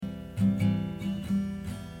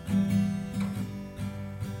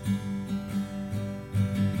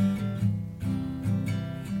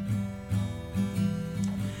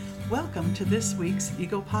welcome to this week's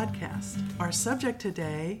Eagle Podcast. Our subject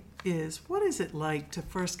today is, what is it like to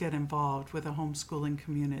first get involved with a homeschooling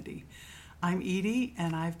community? I'm Edie,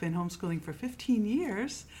 and I've been homeschooling for 15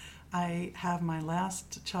 years. I have my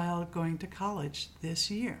last child going to college this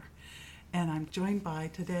year. And I'm joined by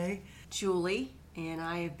today Julie, and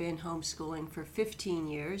I have been homeschooling for 15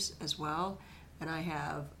 years as well. And I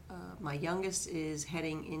have, my youngest is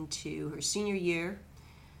heading into her senior year,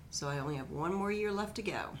 so I only have one more year left to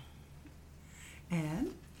go.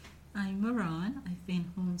 And I'm Maran. I've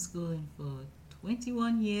been homeschooling for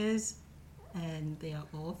 21 years, and they are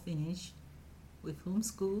all finished with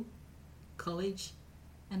homeschool, college,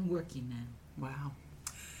 and working now. wow.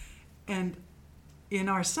 And in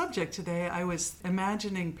our subject today, I was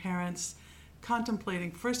imagining parents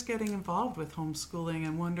contemplating first getting involved with homeschooling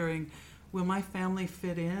and wondering, will my family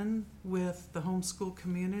fit in with the homeschool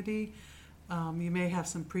community? You may have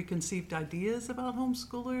some preconceived ideas about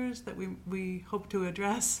homeschoolers that we hope to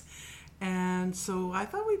address. And so I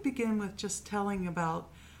thought we'd begin with just telling about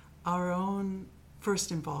our own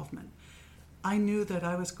first involvement. I knew that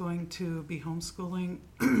I was going to be homeschooling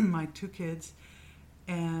my two kids,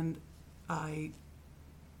 and I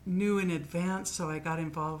knew in advance, so I got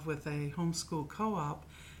involved with a homeschool co-op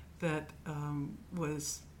that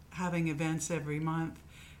was having events every month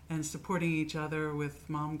and supporting each other with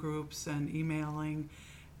mom groups and emailing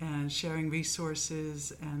and sharing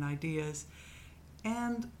resources and ideas.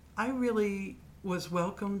 And I really was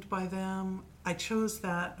welcomed by them. I chose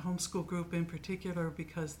that homeschool group in particular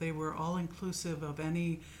because they were all inclusive of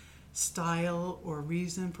any style or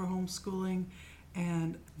reason for homeschooling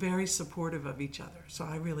and very supportive of each other. So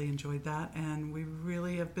I really enjoyed that, and we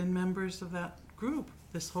really have been members of that group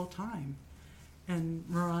this whole time. And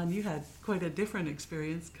Maran, you had quite a different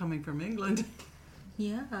experience coming from England.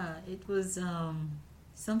 Yeah, it was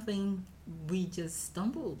something we just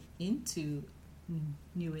stumbled into.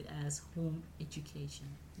 Knew it as home education.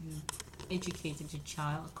 You educated your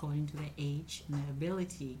child according to their age and their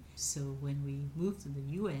ability. So when we moved to the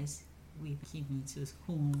U.S., we came into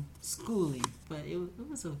home schooling. But it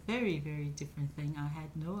was a very, very different thing. I had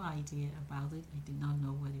no idea about it. I did not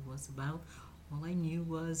know what it was about. All I knew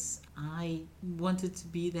was I wanted to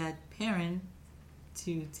be that parent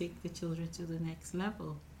to take the children to the next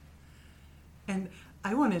level. And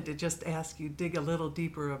I wanted to just ask you, dig a little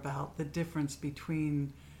deeper about the difference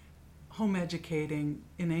between home educating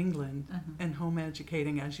in England and home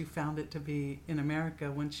educating as you found it to be in America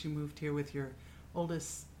once you moved here, with your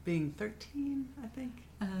oldest being 13, I think?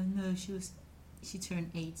 No, she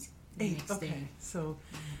turned 8 the next okay. day.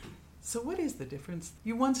 So what is the difference?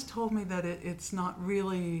 You once told me that it's not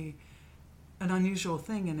really an unusual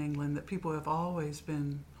thing in England, that people have always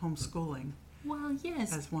been homeschooling Well,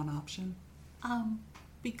 yes. as one option.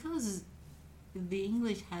 Because the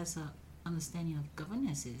English has an understanding of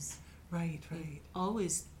governesses. Right. It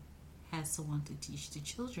always has someone to teach the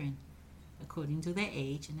children according to their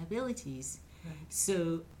age and abilities. Right.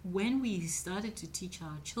 So when we started to teach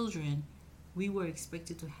our children, we were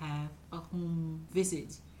expected to have a home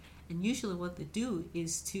visit. And usually what they do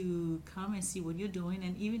is to come and see what you're doing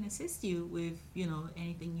and even assist you with,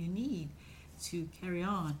 anything you need to carry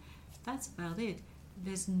on. That's about it.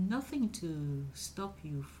 There's nothing to stop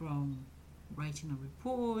you from writing a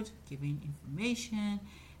report, giving information,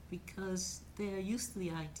 because they're used to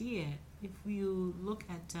the idea. If you look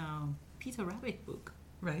at Peter Rabbit book,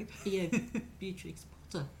 Right. yeah, Beatrix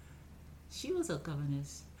Potter, she was a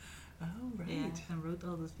governess. Oh, right. Yeah, and wrote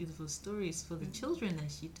all those beautiful stories for the children that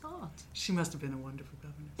she taught. She must have been a wonderful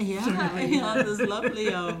governess. Yeah, those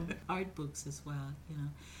lovely art books as well,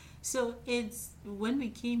 So it's, when we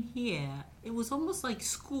came here, it was almost like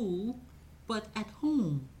school, but at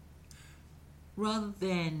home, rather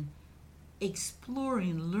than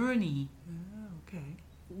exploring, learning Oh, okay.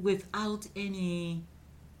 without any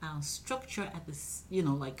structure at this,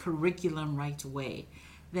 like curriculum right away.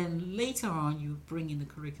 Then later on, you bring in the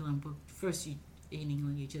curriculum, but first in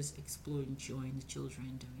England, you just explore, enjoying the children,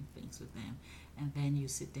 doing things with them, and then you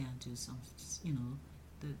sit down to some,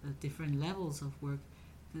 the different levels of work.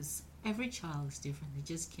 Because every child is different.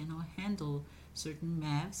 They just cannot handle certain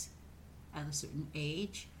maths at a certain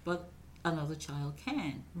age, but another child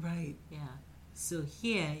can. Right. Yeah. So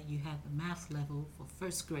here you have the math level for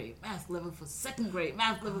first grade, math level for second grade,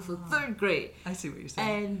 math level for third grade. I see what you're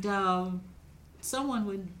saying. And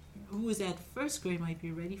someone who is at first grade might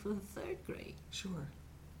be ready for the third grade. Sure.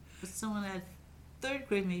 But someone at third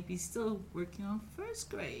grade may be still working on first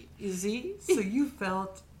grade. You see? So you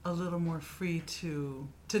felt a little more free to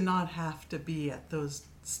not have to be at those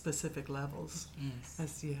specific levels.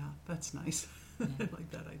 Yes. Yeah, that's nice. I like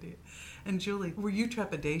that idea. And Julie, were you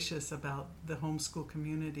trepidatious about the homeschool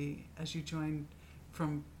community as you joined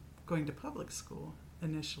from going to public school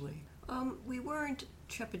initially? We weren't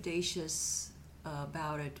trepidatious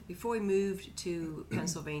about it. Before we moved to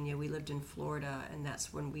Pennsylvania, we lived in Florida, and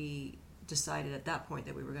that's when we decided at that point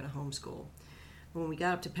that we were going to homeschool. When we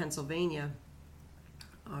got up to Pennsylvania,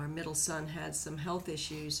 our middle son had some health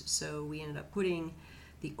issues, so we ended up putting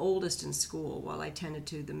the oldest in school while I tended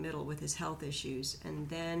to the middle with his health issues. And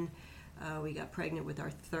then we got pregnant with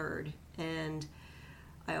our third. And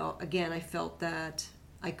I felt that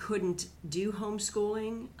I couldn't do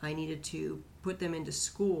homeschooling. I needed to put them into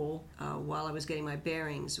school while I was getting my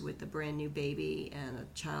bearings with a brand new baby and a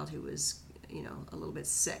child who was, a little bit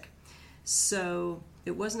sick. So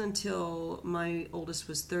it wasn't until my oldest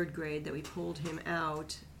was third grade that we pulled him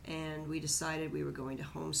out and we decided we were going to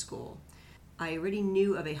homeschool. I already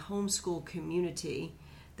knew of a homeschool community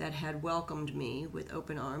that had welcomed me with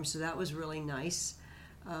open arms, so that was really nice,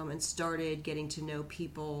 and started getting to know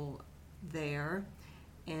people there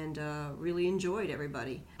and really enjoyed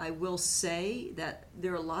everybody. I will say that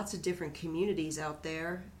there are lots of different communities out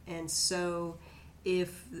there, and so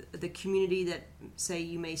if the community that, say,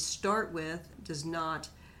 you may start with does not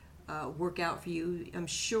work out for you, I'm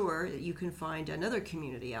sure that you can find another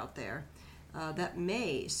community out there that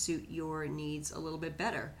may suit your needs a little bit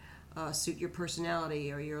better, suit your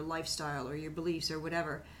personality or your lifestyle or your beliefs or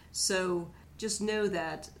whatever. So just know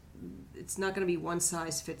that it's not going to be one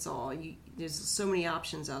size fits all. There's so many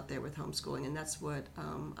options out there with homeschooling, and that's what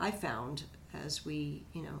I found as we,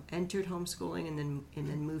 entered homeschooling and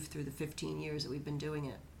then moved through the 15 years that we've been doing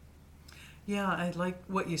it. Yeah, I like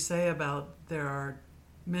what you say about there are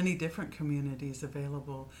many different communities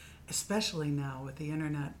available, especially now with the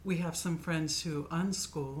internet. We have some friends who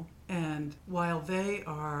unschool, and while they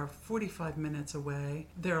are 45 minutes away,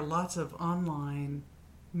 there are lots of online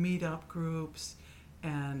meetup groups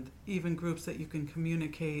and even groups that you can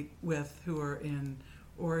communicate with who are in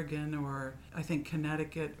Oregon, or I think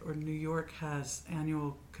Connecticut or New York has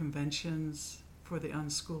annual conventions for the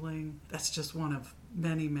unschooling. That's just one of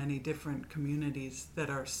many, many different communities that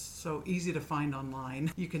are so easy to find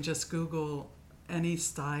online. You can just Google any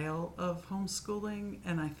style of homeschooling,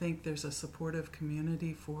 and I think there's a supportive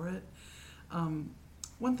community for it.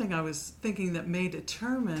 One thing I was thinking that may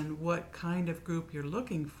determine what kind of group you're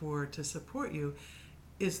looking for to support you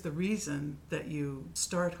is the reason that you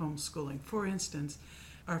start homeschooling. For instance,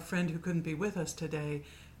 our friend who couldn't be with us today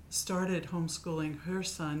started homeschooling her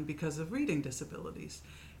son because of reading disabilities.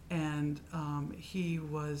 And he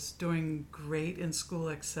was doing great in school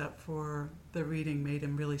except for the reading made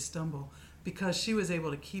him really stumble. Because she was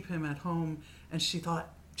able to keep him at home, and she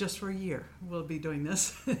thought, just for a year, we'll be doing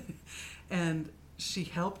this. And she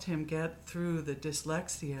helped him get through the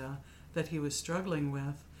dyslexia that he was struggling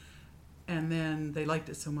with. And then they liked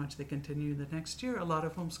it so much they continued the next year. A lot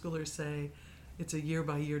of homeschoolers say it's a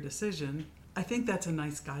year-by-year decision. I think that's a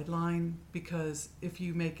nice guideline, because if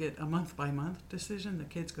you make it a month-by-month decision, the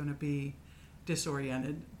kid's going to be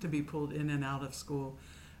disoriented to be pulled in and out of school.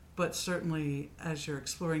 But certainly, as you're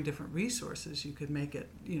exploring different resources, you could make it,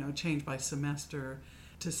 change by semester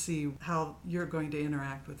to see how you're going to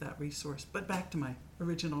interact with that resource. But back to my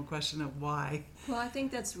original question of why. Well, I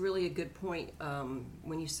think that's really a good point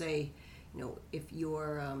when you say, if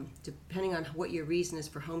you're, depending on what your reason is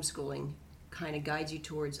for homeschooling, kind of guides you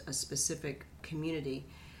towards a specific community.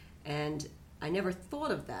 And I never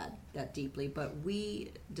thought of that deeply, but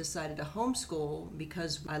we decided to homeschool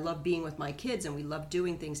because I love being with my kids and we love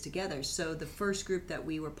doing things together. So the first group that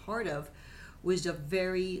we were part of was a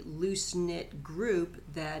very loose-knit group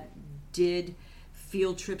that did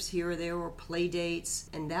field trips here or there or play dates,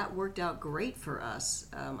 and that worked out great for us.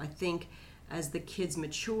 I think as the kids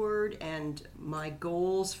matured and my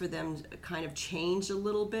goals for them kind of changed a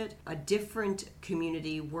little bit, a different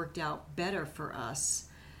community worked out better for us.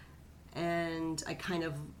 And I kind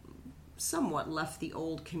of somewhat left the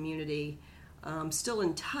old community, still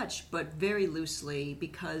in touch, but very loosely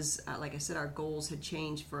because, like I said, our goals had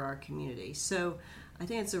changed for our community. So I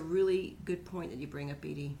think it's a really good point that you bring up,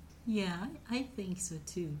 Edie. Yeah, I think so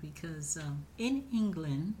too, because in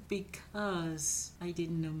England, because I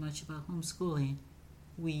didn't know much about homeschooling,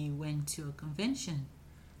 we went to a convention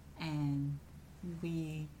and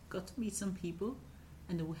we got to meet some people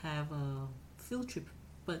and we have a field trip,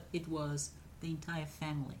 but it was the entire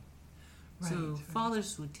family. So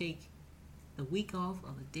fathers would take the week off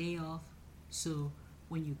or the day off. So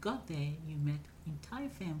when you got there, you met entire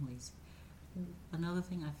families. Another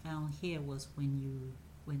thing I found here was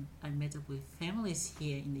when I met up with families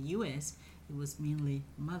here in the U.S., it was mainly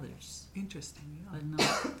mothers, Interesting, yeah. but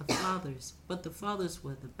not the fathers. But the fathers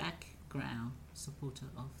were the background supporter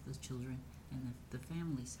of the children and the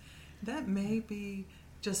families. That may be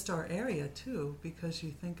just our area too, because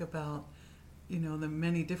you think about, the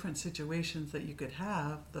many different situations that you could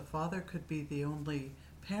have. The father could be the only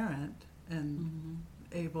parent and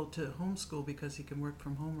Mm-hmm. able to homeschool because he can work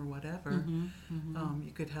from home or whatever. Mm-hmm. Mm-hmm.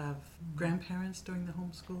 You could have grandparents doing the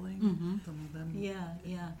homeschooling. Mm-hmm. Some of them.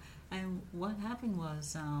 Yeah. And what happened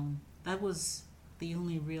was that was the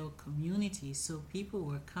only real community. So people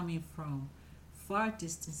were coming from far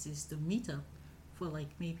distances to meet up for like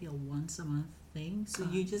maybe a once a month thing. So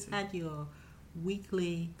you just had your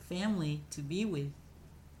weekly family to be with.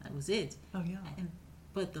 That was it. Oh yeah.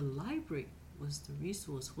 But the library was the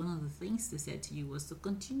resource. One of the things they said to you was to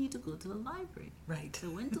continue to go to the library. Right.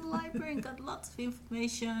 So went to the library and got lots of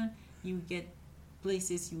information. You get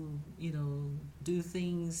places, you know, do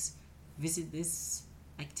things, visit this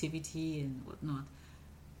activity and whatnot.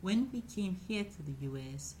 When we came here to the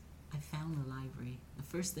US, I found the library. The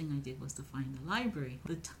first thing I did was to find the library.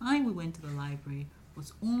 The time we went to the library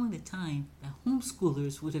was only the time that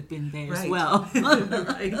homeschoolers would have been there as well.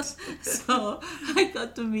 Right. So I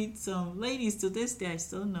got to meet some ladies. To this day, I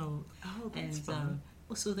still know. Oh, that's fun.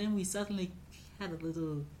 So then we suddenly had a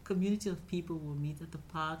little community of people who would meet at the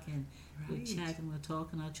park and we'd chat and we'd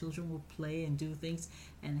talk, and our children would play and do things,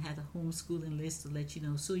 and had a homeschooling list to let you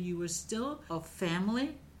know. So you were still a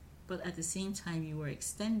family, but at the same time you were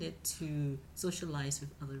extended to socialize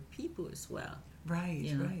with other people as well. Right,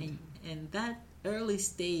 You know, right. and that early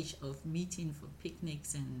stage of meeting for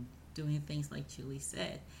picnics and doing things like Julie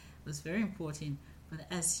said was very important. But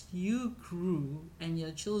as you grew and your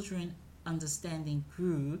children understanding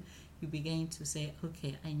grew, you began to say,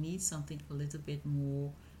 okay, I need something a little bit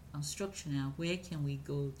more structured now. Where can we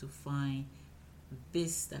go to find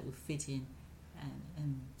this that would fit in?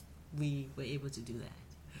 And we were able to do that.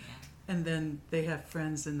 And then they have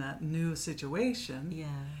friends in that new situation. Yeah.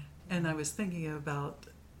 And I was thinking about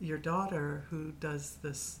your daughter who does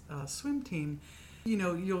this swim team. You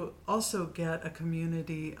know, you'll also get a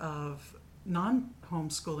community of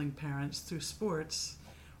non-homeschooling parents through sports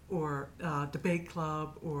or debate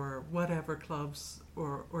club or whatever clubs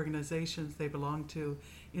or organizations they belong to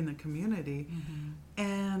in the community. Mm-hmm.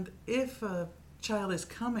 And if a child is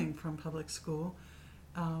coming from public school,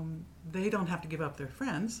 they don't have to give up their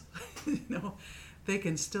friends. They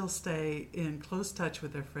can still stay in close touch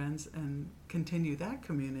with their friends and continue that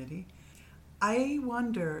community. I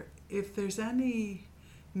wonder if there's any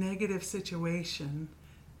negative situation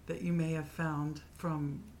that you may have found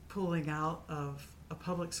from pulling out of a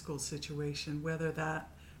public school situation, whether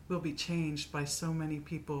that will be changed by so many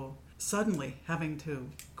people suddenly having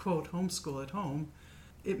to, quote, homeschool at home.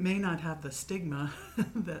 It may not have the stigma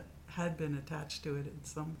that had been attached to it in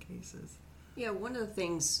some cases. Yeah, one of the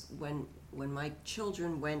things when my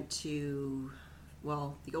children went to,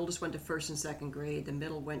 well, the oldest went to first and second grade, the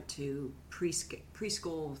middle went to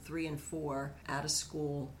preschool 3 and 4 out of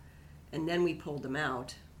school, and then we pulled them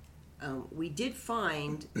out. We did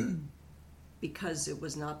find, because it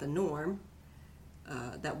was not the norm,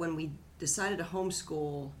 that when we decided to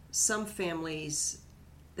homeschool, some families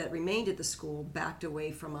that remained at the school backed away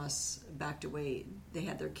from us, they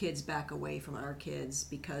had their kids back away from our kids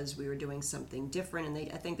because we were doing something different, and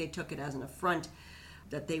I think they took it as an affront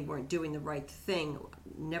that they weren't doing the right thing.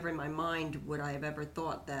 Never in my mind would I have ever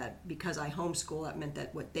thought that because I homeschool, that meant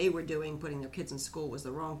that what they were doing, putting their kids in school, was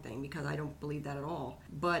the wrong thing, because I don't believe that at all.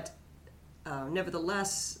 But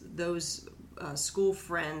nevertheless, those school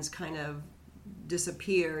friends kind of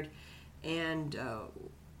disappeared, and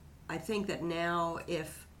I think that now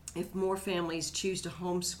if more families choose to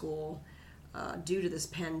homeschool due to this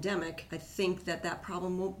pandemic, I think that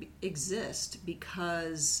problem won't exist,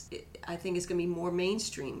 because I think it's going to be more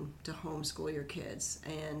mainstream to homeschool your kids.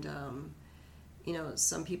 And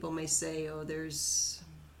some people may say, I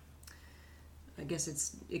guess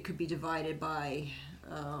it could be divided by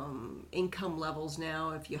income levels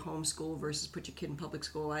now if you homeschool versus put your kid in public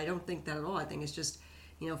school. I don't think that at all. I think it's just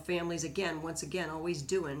families, once again, always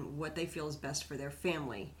doing what they feel is best for their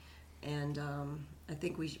family. And I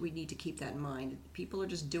think we need to keep that in mind. People are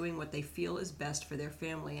just doing what they feel is best for their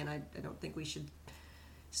family, and I don't think we should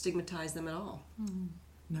stigmatize them at all. Mm-hmm.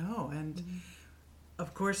 No, and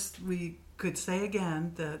of course we could say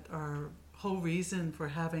again that our whole reason for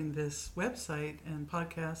having this website and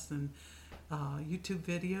podcasts and YouTube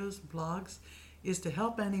videos, blogs, is to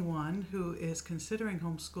help anyone who is considering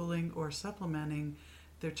homeschooling or supplementing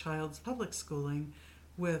their child's public schooling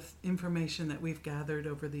with information that we've gathered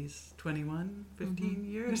over these 15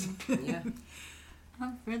 years. Yeah.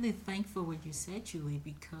 I'm really thankful what you said, Julie,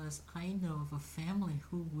 because I know of a family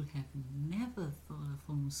who would have never thought of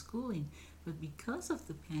homeschooling, but because of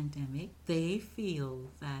the pandemic, they feel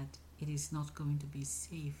that it is not going to be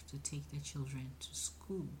safe to take their children to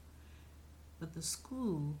school. But the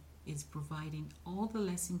school is providing all the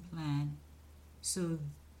lesson plan, so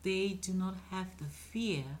they do not have the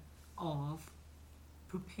fear of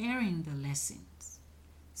preparing the lessons.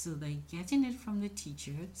 So they're getting it from the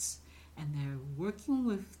teachers, and they're working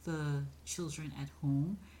with the children at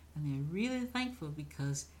home, and they're really thankful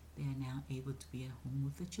because they are now able to be at home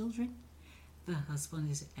with the children. The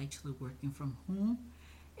husband is actually working from home.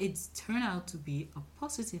 It's turned out to be a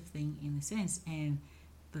positive thing in a sense, and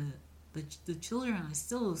the children are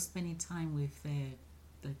still spending time with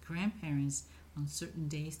the grandparents. On certain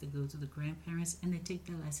days they go to the grandparents and they take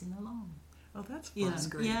their lesson along. Oh, that's fun. Yeah, That's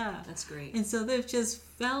great. yeah. That's great. And so they've just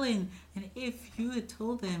fell in. And if you had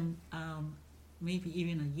told them maybe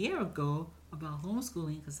even a year ago about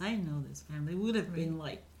homeschooling, because I know this family, would have been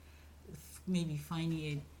like maybe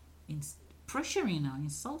finding it pressuring or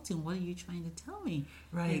insulting. What are you trying to tell me?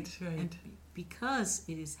 Right. And because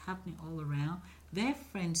it is happening all around, their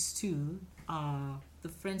friends too, the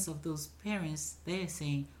friends of those parents, they're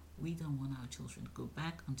saying, we don't want our children to go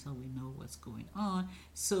back until we know what's going on.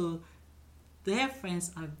 So their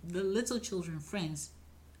friends, the little children friends,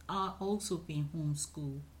 are also being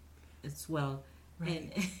homeschooled as well.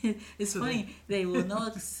 Right. And it's funny, they will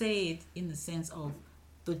not say it in the sense of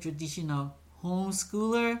the traditional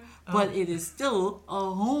homeschooler, but it is still a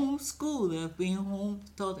homeschooler being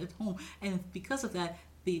taught at home. And because of that,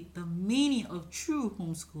 the meaning of true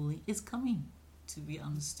homeschooling is coming to be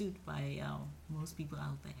understood by most people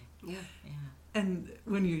out there. Yeah. And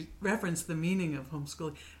when you reference the meaning of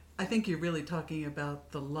homeschooling, I think you're really talking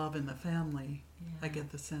about the love in the family. Yeah. I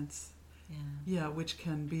get the sense. Yeah. Yeah, which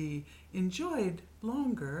can be enjoyed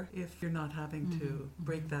longer if you're not having to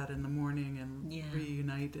break that in the morning and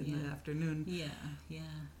reunite in the afternoon. Yeah.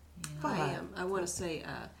 But I want to say,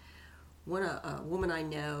 a woman I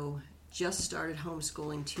know just started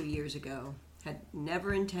homeschooling 2 years ago, had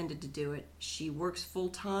never intended to do it. She works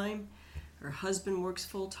full-time. Her husband works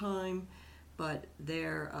full-time, but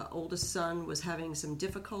their oldest son was having some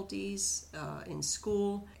difficulties in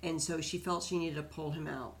school, and so she felt she needed to pull him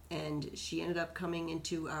out. And she ended up coming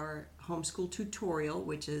into our homeschool tutorial,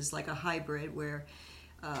 which is like a hybrid where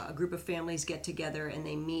a group of families get together and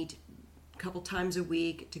they meet a couple times a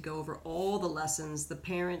week to go over all the lessons. The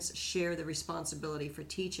parents share the responsibility for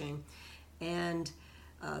teaching, and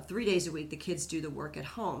 3 days a week the kids do the work at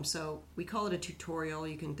home. So we call it a tutorial.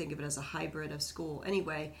 You can think of it as a hybrid of school.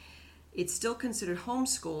 Anyway, it's still considered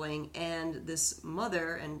homeschooling, and this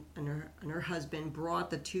mother and her husband brought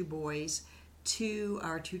the two boys to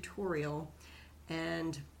our tutorial,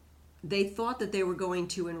 and they thought that they were going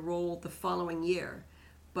to enroll the following year.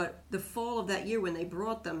 But the fall of that year when they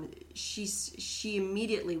brought them, she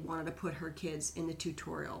immediately wanted to put her kids in the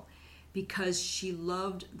tutorial because she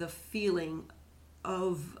loved the feeling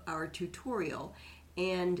of our tutorial.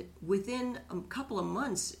 And within a couple of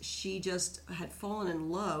months, she just had fallen in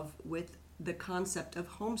love with the concept of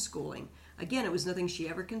homeschooling. Again, it was nothing she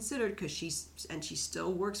ever considered because she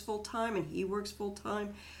still works full-time and he works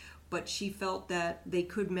full-time, but she felt that they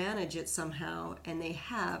could manage it somehow, and they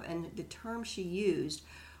have. And the term she used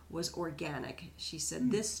was organic. She said,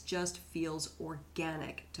 this just feels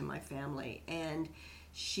organic to my family, and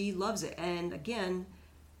she loves it. And again,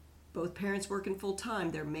 both parents working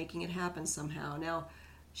full-time, they're making it happen somehow. Now,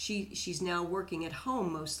 she's now working at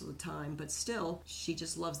home most of the time, but still, she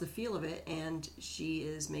just loves the feel of it, and she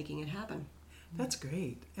is making it happen. That's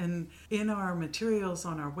great. And in our materials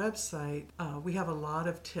on our website, we have a lot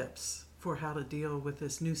of tips for how to deal with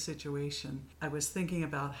this new situation. I was thinking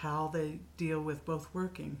about how they deal with both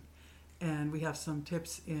working, and we have some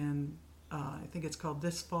tips in, I think it's called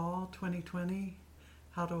This Fall 2020,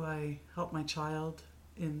 How Do I Help My Child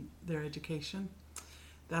in Their Education?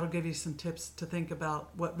 That'll give you some tips to think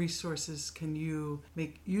about what resources can you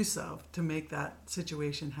make use of to make that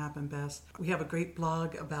situation happen best. We have a great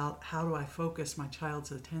blog about how do I focus my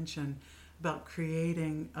child's attention, about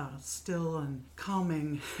creating a still and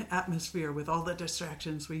calming atmosphere with all the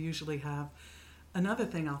distractions we usually have. Another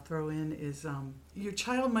thing I'll throw in is your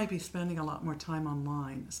child might be spending a lot more time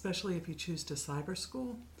online, especially if you choose to cyber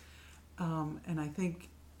school. And I think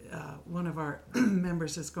one of our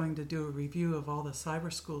members is going to do a review of all the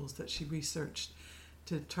cyber schools that she researched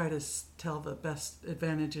to try to tell the best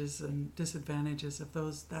advantages and disadvantages of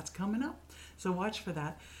those. That's coming up, so watch for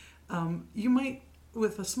that. You might,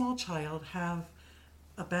 with a small child, have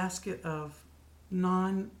a basket of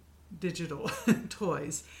non-digital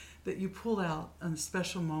toys that you pull out on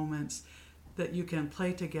special moments that you can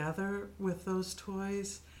play together with those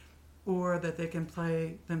toys, or that they can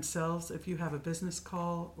play themselves if you have a business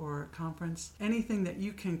call or a conference. Anything that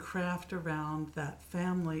you can craft around that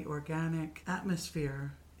family organic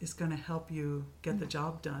atmosphere is going to help you get the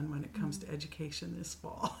job done when it comes to education this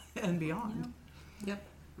fall and beyond. Yep.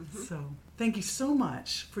 Mm-hmm. So thank you so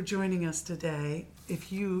much for joining us today.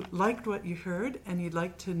 If you liked what you heard and you'd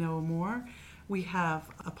like to know more, we have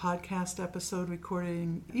a podcast episode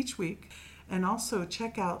recording each week. And also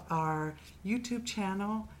check out our YouTube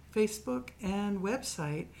channel, Facebook, and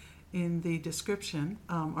website in the description.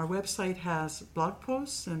 Our website has blog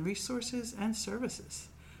posts and resources and services.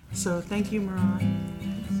 So thank you, Miran,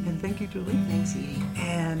 and thank you, Julie. Thanks, Edie.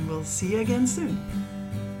 And we'll see you again soon.